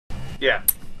Yeah.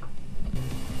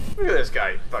 Look at this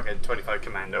guy, fucking 25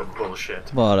 commando bullshit.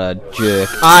 What a jerk.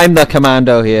 I'm the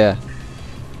commando here.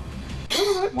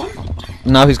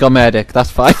 Now he's got medic, that's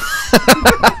fine.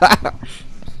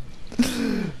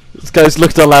 This guy's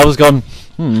looked at Lau's gone,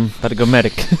 better go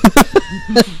medic.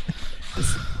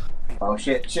 Oh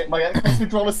shit, my Xbox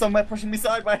controller's somewhere pushing me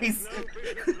sideways.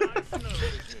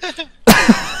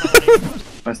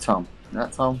 Where's Tom? Is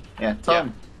that Tom? Yeah,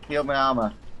 Tom, heal my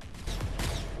armor.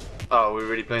 Oh, we're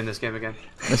really playing this game again.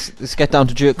 Let's get down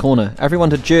to jerk corner. Everyone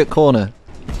to jerk corner.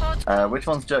 Which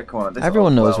one's jerk corner? This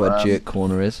Everyone knows where where jerk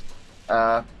corner is.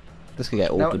 This could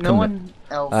get awkward, no couldn't one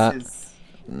else is...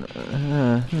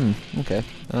 okay.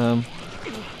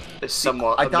 It's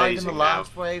somewhat I died in the amazing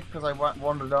last now. wave because I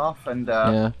wandered off and...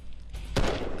 Yeah.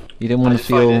 You didn't want to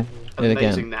feel it amazing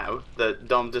again. now that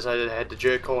Dom decided to head to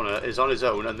jerk corner, is on his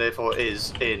own, and therefore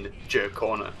is in jerk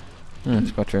corner.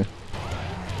 It's quite true.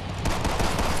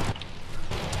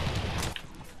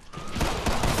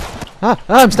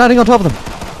 I'm standing on top of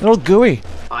them. They're all gooey.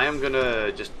 I am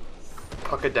gonna just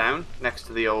pucker down next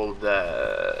to the old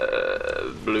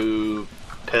blue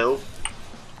pill.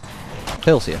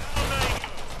 Pills here.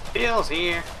 Phil's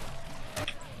here.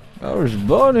 I was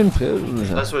born in pills.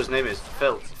 That's what his name is.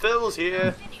 Phil. Phil's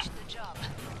here.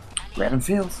 Red and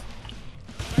Fields.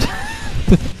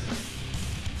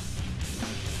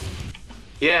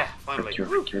 Yeah, finally.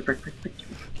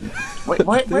 Wait,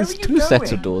 where There's are you two going?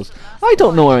 sets of doors. I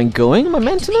don't know where I'm going. Am I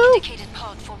meant to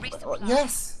know?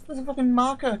 Yes, there's a fucking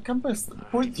marker, compass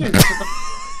that points you.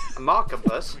 A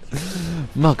markabus.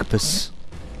 Markopus.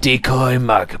 Decoy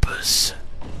Markopus.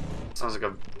 Sounds like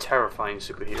a terrifying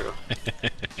superhero.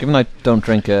 Given I don't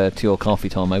drink tea or coffee,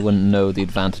 Tom, I wouldn't know the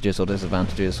advantages or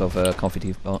disadvantages of a coffee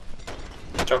teapot.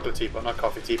 Chocolate teapot, not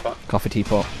coffee teapot. Coffee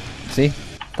teapot. See?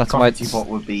 That's why Coffee it's... teapot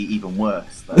would be even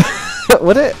worse.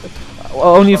 Would it?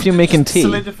 Well, only if you're making tea.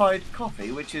 Solidified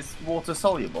coffee, which is water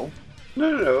soluble.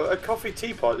 No. A coffee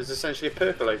teapot is essentially a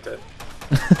percolator.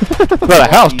 Well,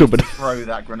 how To stupid. throw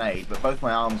that grenade, but both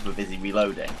my arms were busy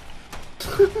reloading.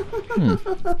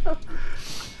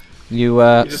 You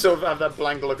just sort of have that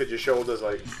blank look at your shoulders,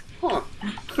 like, huh.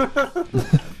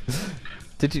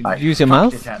 Did you use your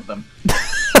mouth? At them.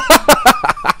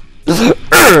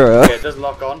 Yeah, it does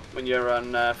lock on when you're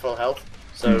on full health.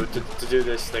 So to do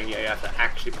this thing, you have to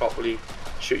actually properly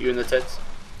shoot you in the tits.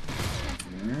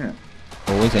 Yeah.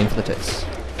 Always aim for the tits.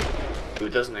 Who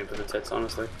doesn't aim for the tits,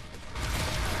 honestly?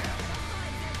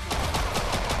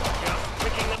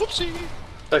 Whoopsie!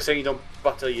 It's like saying you don't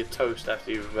butter your toast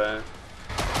after you've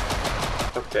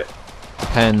cooked it.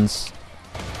 Depends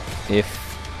if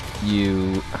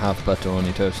you have butter on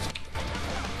your toast.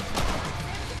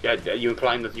 Yeah, are you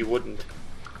implying that you wouldn't?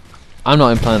 I'm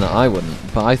not implying that I wouldn't,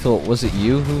 but I thought, was it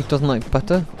you who doesn't like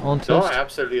butter on No, toast? I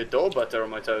absolutely adore butter on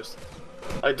my toast.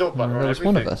 I adore butter There on was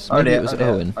everything. one of us. Oh Maybe dear, it was oh dear,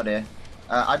 Owen. oh dear.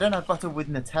 I don't have butter with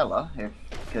Nutella,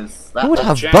 because that Who would was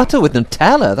have jam. butter with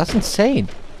Nutella? That's insane.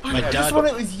 My I just dad. thought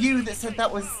it was you that said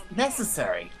that was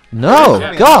necessary. No,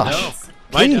 Yeah. gosh. No,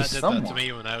 my dad Please, did that someone. to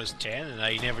me when I was 10, and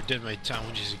I never did my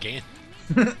sandwiches again.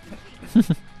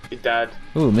 Your dad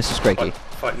Ooh, Mrs. Craigie.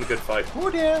 fighting a good fight. Oh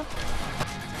dear.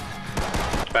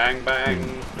 Bang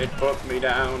bang, it put me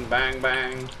down. Bang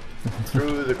bang,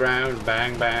 through the ground.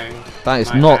 Bang bang. That is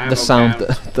My not ammo the sound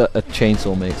count. that a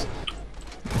chainsaw makes.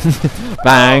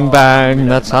 Bang bang,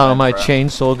 that's how my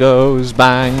chainsaw goes.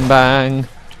 Bang bang.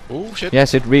 Oh shit.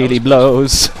 Yes, it really That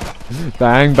was blows.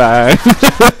 Bang bang.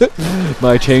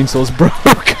 My chainsaw's broke.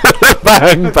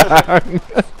 Bang bang.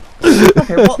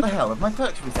 Okay, what the hell? Have my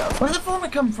perks reset? Where did the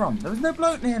vomit come from? There was no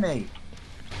bloat near me.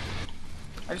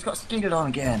 I just got skeeted on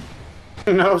again.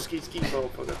 No, ski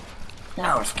motherfucker.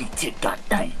 Now I skeeted,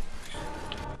 goddamn.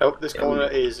 Oh, this corner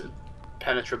is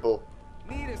penetrable.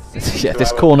 Yeah,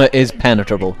 this corner is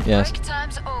penetrable. Yes.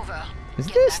 Time's over. Is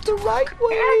this the right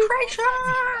way?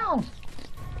 Penetration!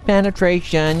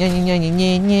 Penetration. Yeah, yeah, yeah,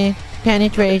 yeah, yeah.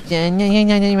 Penetration. Yeah, yeah,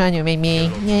 yeah, yeah, yeah, with me.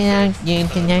 Yeah, yeah,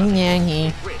 yeah, yeah,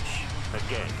 yeah.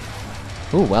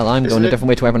 Ooh, well, I'm going a different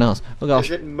way to everyone else. Oh gosh.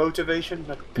 Is it motivation?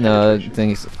 Not No,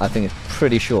 penetration? I think it's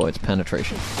pretty sure it's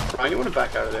penetration. Ryan, you want to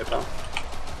back out of there, pal?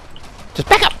 Just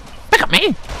back up! Back up,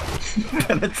 man!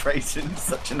 Penetration is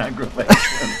such an aggravation.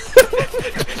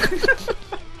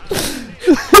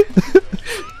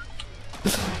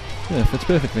 Yeah, fits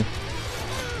perfectly.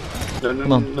 No,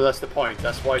 Come on. no, that's the point.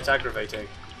 That's why it's aggravating.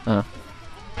 Ah.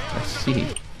 I see.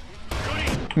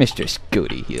 Mr.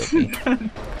 Scooty healed me.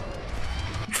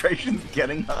 Penetration's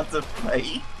getting hard to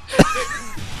play.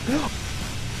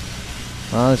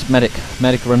 Well, it's medic.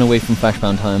 Medic run away from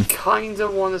flashbang time. Kinda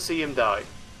want to see him die.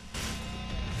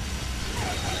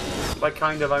 By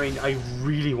kind of, I mean I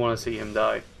really want to see him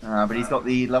die. But he's got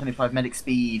the level 25 medic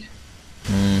speed.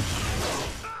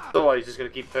 Otherwise, he's just going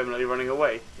to keep permanently running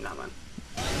away. Nah, man.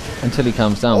 Until he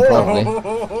calms down, probably.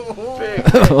 Big.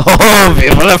 Oh,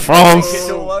 vive la France! It's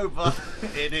all over.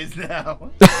 It is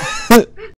now.